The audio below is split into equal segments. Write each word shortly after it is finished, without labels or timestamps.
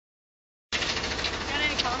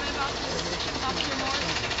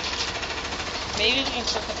Maybe we can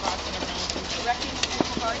put the box in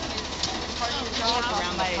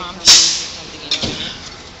around the palm trees or something, you know what I mean?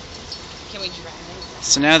 Can we drag it?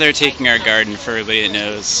 So now they're taking our garden for everybody that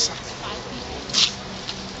knows.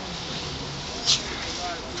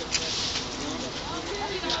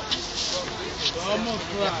 Almost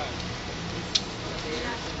right.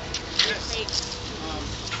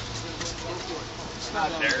 It's not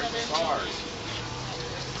theirs, it's ours.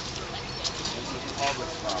 This is public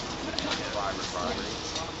property, not private property.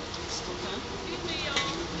 Excuse me, you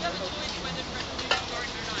have a choice whether to recommend the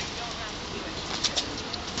garden or not. You don't have to do it.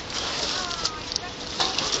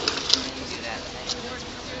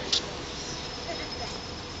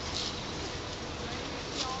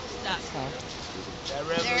 That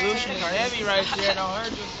resolution is heavy right there. Don't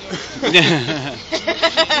hurt yourself.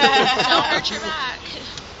 Don't hurt your back.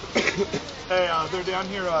 Hey, they're down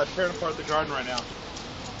here tearing apart the garden right now.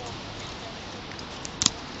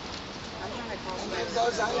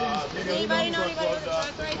 Does anybody know anybody with a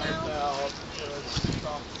truck right now?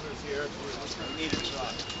 Officers here. Need a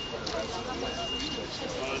truck.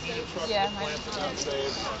 Need a truck to plant the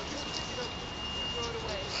unsafe.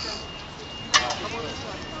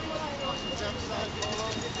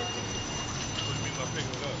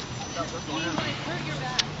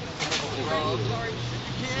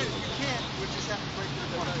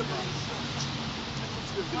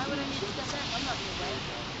 Why would I need to step back? I'm not in the way.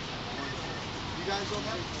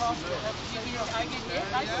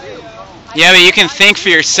 Yeah, but you can think for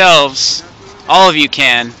yourselves. All of you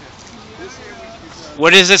can.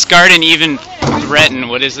 What is this garden even threaten?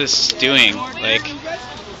 What is this doing? Like,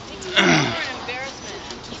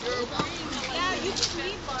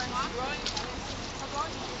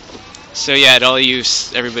 so yeah, to all you,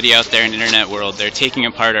 everybody out there in the internet world, they're taking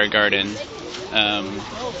apart our garden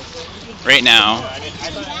right now.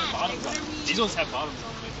 These ones have bottoms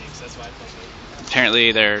on them, I think, so that's why I thought.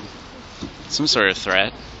 Apparently they're some sort of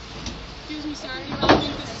threat.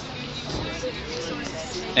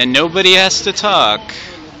 And nobody has to talk.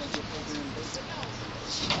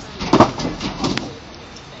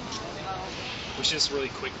 We should just really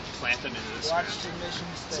quick plant them into this ground.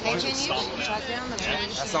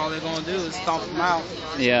 That's all they're gonna do is stomp them out.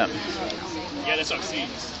 Yeah. Yeah, that's what I'm saying.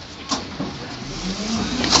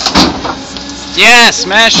 Yeah,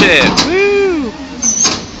 smash it! Woo!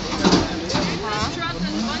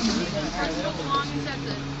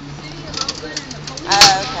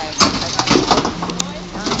 Okay.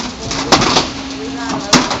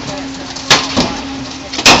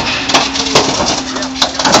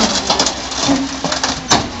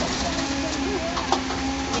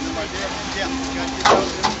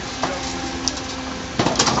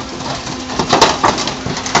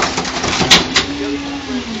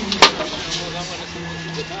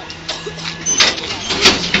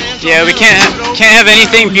 Yeah, we can't have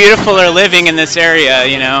anything beautiful or living in this area,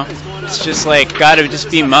 you know. It's just like gotta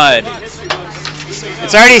just be mud.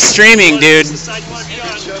 It's already streaming, dude. It's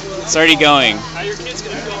already going. How your kids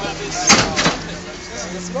gonna feel about this?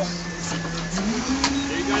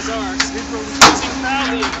 There you guys are.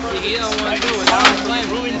 He don't want to do it. I don't blame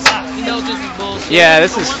him. He knows this is bullshit. Yeah,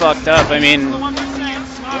 this is fucked up. I mean,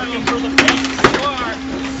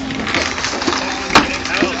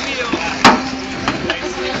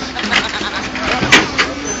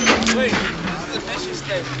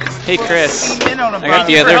 hey Chris, I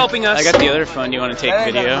got the other phone. You want to take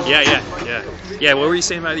video? Yeah. What were you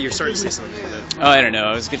saying about it? You're starting to say something. Oh, I don't know.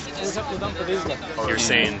 I was good. You're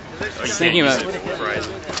saying. I was thinking about.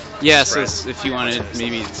 Verizon. Yeah, so if you wanted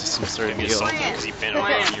maybe some sort of deal. Guys,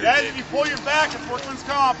 if you pull your back, it's workman's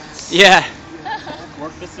comp. Yeah.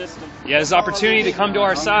 Work the system. Yeah, there's an opportunity to come to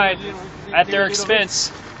our side at their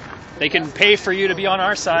expense. They can pay for you to be on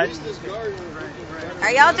our side.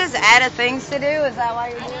 Are y'all just out of things to do? Is that why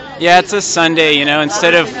you're doing it? Yeah, it's a Sunday, you know.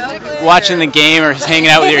 Instead of watching the game or hanging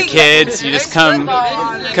out with your kids, you just come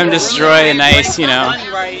destroy a nice, you know,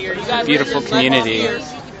 beautiful community.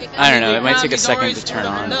 I don't know. It might take a second to turn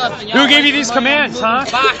on. Who gave you these commands, huh?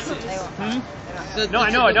 No, I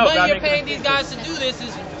know. The money you're paying these guys to do this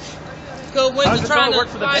is because when you're trying to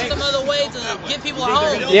find some other way to get people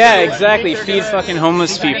home. Yeah, exactly. Feed fucking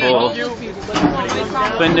homeless people.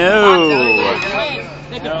 But no.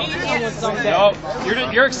 No,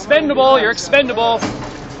 you're expendable. You're expendable.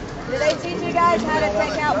 Do they teach you guys how to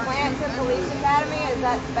take out plants in police academy? Is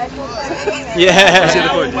that special training? Yeah.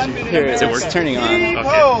 Here, it's turning on.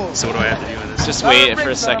 Okay. So what do I have to do with this? Just wait for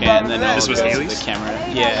a second, and then This was go to Haley's? the camera.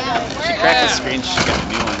 Yeah. She cracked the screen. She got a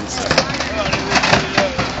new one. So.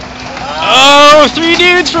 Oh, 3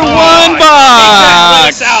 dudes for 1 box. Let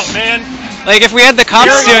us out, man. Like if we had the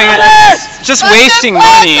cops doing it, it's just wasting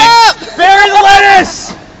money. Bury the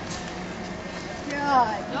lettuce!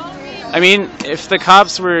 I mean, if the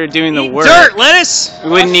cops were doing the work, Dirt, lettuce! we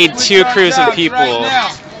wouldn't need 2 crews of people.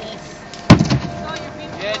 Yeah,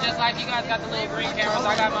 just like you guys got the little green cameras,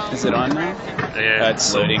 I got my own. Is it on now? Yeah,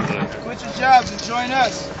 That's loading. Quit your jobs and join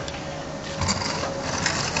us.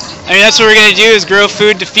 I mean, that's what we're gonna do is grow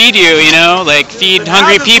food to feed you, you know? Like, feed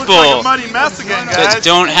hungry people Like a muddy mess again, that guys.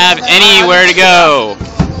 don't have anywhere to go.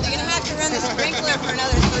 They're gonna have to run the sprinkler for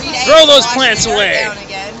another 3 days. Throw those to wash plants the dirt away. down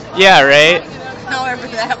again. Yeah, right? However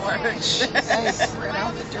that works.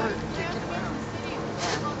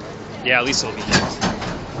 Yeah, at least it'll be there.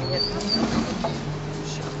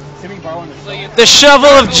 The shovel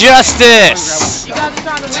of justice! You guys are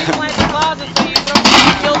trying to replant the closet so you throw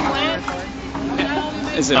some killed plants?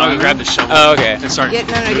 Is it I'm on? gonna grab the shovel. Oh, okay. And start. Get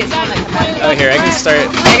someone to come back. Oh, here, I can start.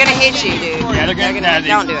 They're gonna hit you, dude. Yeah, they're gonna.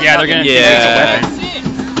 Don't do it. Yeah, they're gonna. Yeah. Think it's a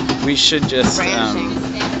weapon. We should just, Brandishing.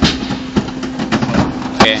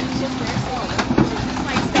 okay.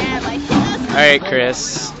 Alright,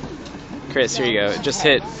 Chris. Chris, here you go. Just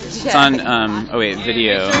hit, it's on, oh wait,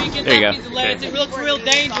 video. Make sure you get There you that go. piece of lettuce. It looks real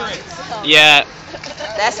dangerous. Yeah.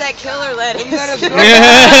 That's that killer lettuce.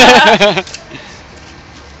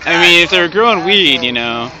 I mean, if they were growing weed, you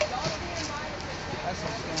know.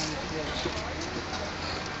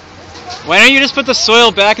 Why don't you just put the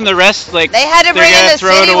soil back in the rest, like, They had to they're bring in gonna the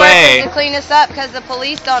throw it city away. workers to clean us up because the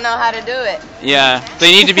police don't know how to do it. Yeah,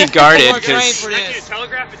 they need to be guarded, We're trained for because, this.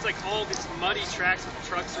 Telegraph, it's like all this muddy tracks with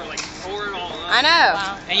trucks are like tore it all up. I know.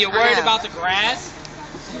 And you're worried know. about the grass?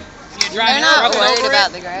 You're They're driving not trucks worried over about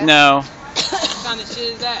it? the grass. no. What kind of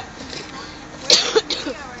shit is that?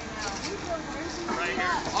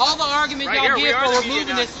 All the argument Right y'all here, we give are for the removing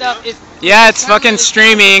media this now, stuff is Yeah, it's fucking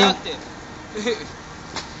streaming. I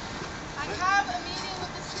have a meeting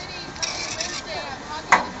with the city on Wednesday. I'm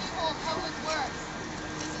talking to the people of Public Works.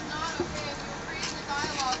 This is not okay. We were creating a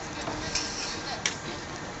dialogue to give permission to do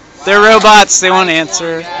this. They're robots, they won't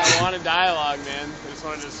answer. Yeah, I want a dialogue, man. I just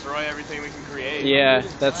want to destroy everything we can create. Yeah,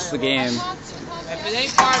 that's the game. if it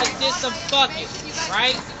ain't part of the system, fuck it. You guys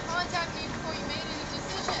Right? need to contact me before you made any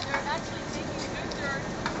decision. They're actually taking good dirt.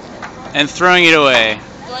 And throwing it away.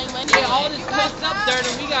 Yeah, all this messed up dirt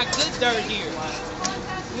and we got good dirt here.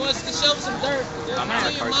 You want us to show some dirt? There's a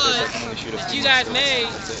million mud that you guys made.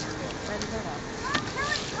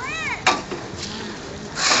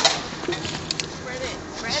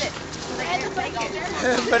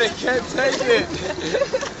 But it can't take it.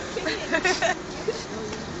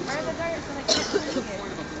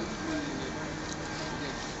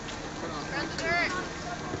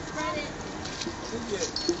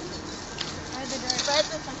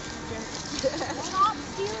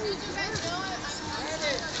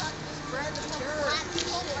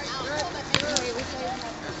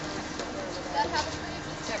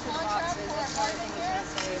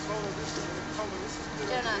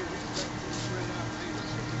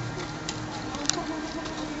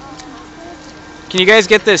 Can you guys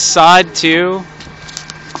get this sod too?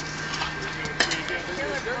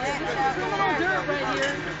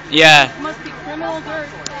 Yeah. Must be criminal dirt.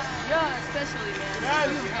 Yeah, especially, man.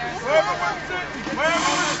 Wherever we're sitting,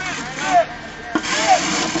 wherever we're sitting,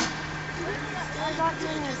 sit.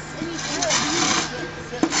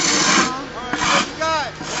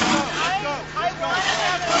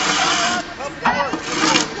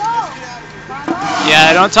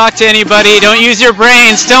 Yeah, don't talk to anybody. Don't use your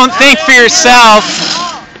brains. Don't think for yourself.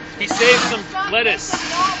 He saved some lettuce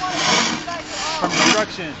from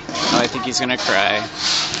destruction. Oh, I think he's gonna cry.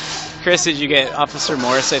 Chris, did you get Officer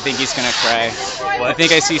Morris? I think he's gonna cry. I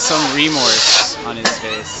think I see some remorse on his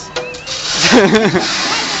face.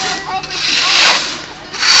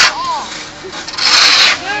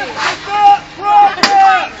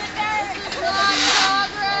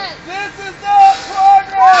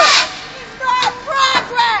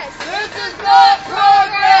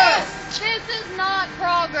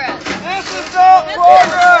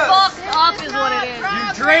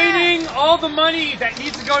 Draining all the money that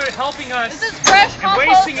needs to go to helping us This is fresh and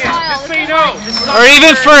wasting it. Just so you know. This is Or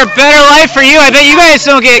even for a better life for you. I bet you guys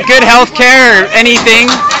don't get good health care or anything.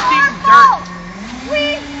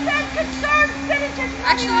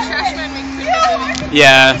 Actually, trash man makes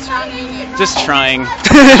Yeah, just trying.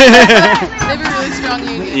 Maybe really strong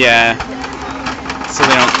union. Yeah, so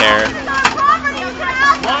they don't care.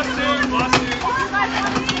 Lawsuit.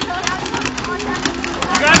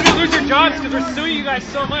 You guys are gonna lose your jobs because we're suing you guys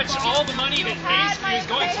so much. All the money that pays for you is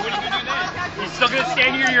going. So what are you gonna do then? You still gonna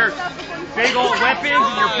stand here, your big old weapons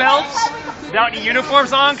and your belts without any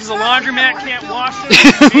uniforms on because the laundromat can't wash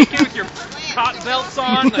them? Naked with your cotton belts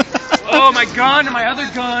on. Like, oh Oh, my gun and my other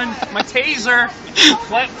gun, my taser.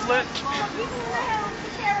 Flip.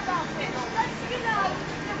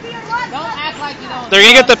 Don't act like you don't. They're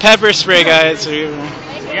gonna get the pepper spray, guys. Yeah.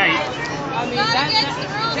 I mean, that's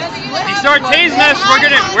If you start tasing us, we're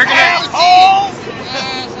gonna. Asshole!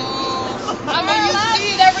 I mean, you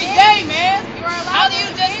see it every day, man. How do you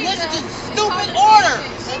just listen to stupid orders?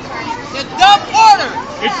 The dumb orders.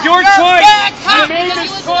 It's your You're choice. back You hot made because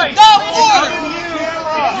this you listen to choice. dumb orders.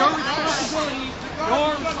 It's your responsibility.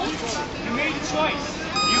 You made the choice.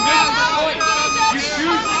 You made the choice. You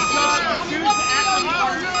choose to not. You choose to act like you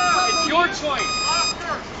are. It's your choice.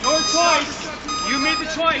 Your choice. You made the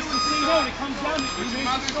choice to say no. It comes down to you made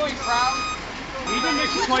the choice. We didn't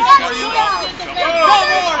make the choice for you.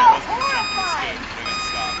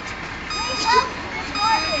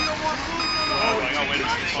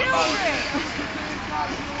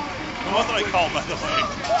 What was I called, by the way?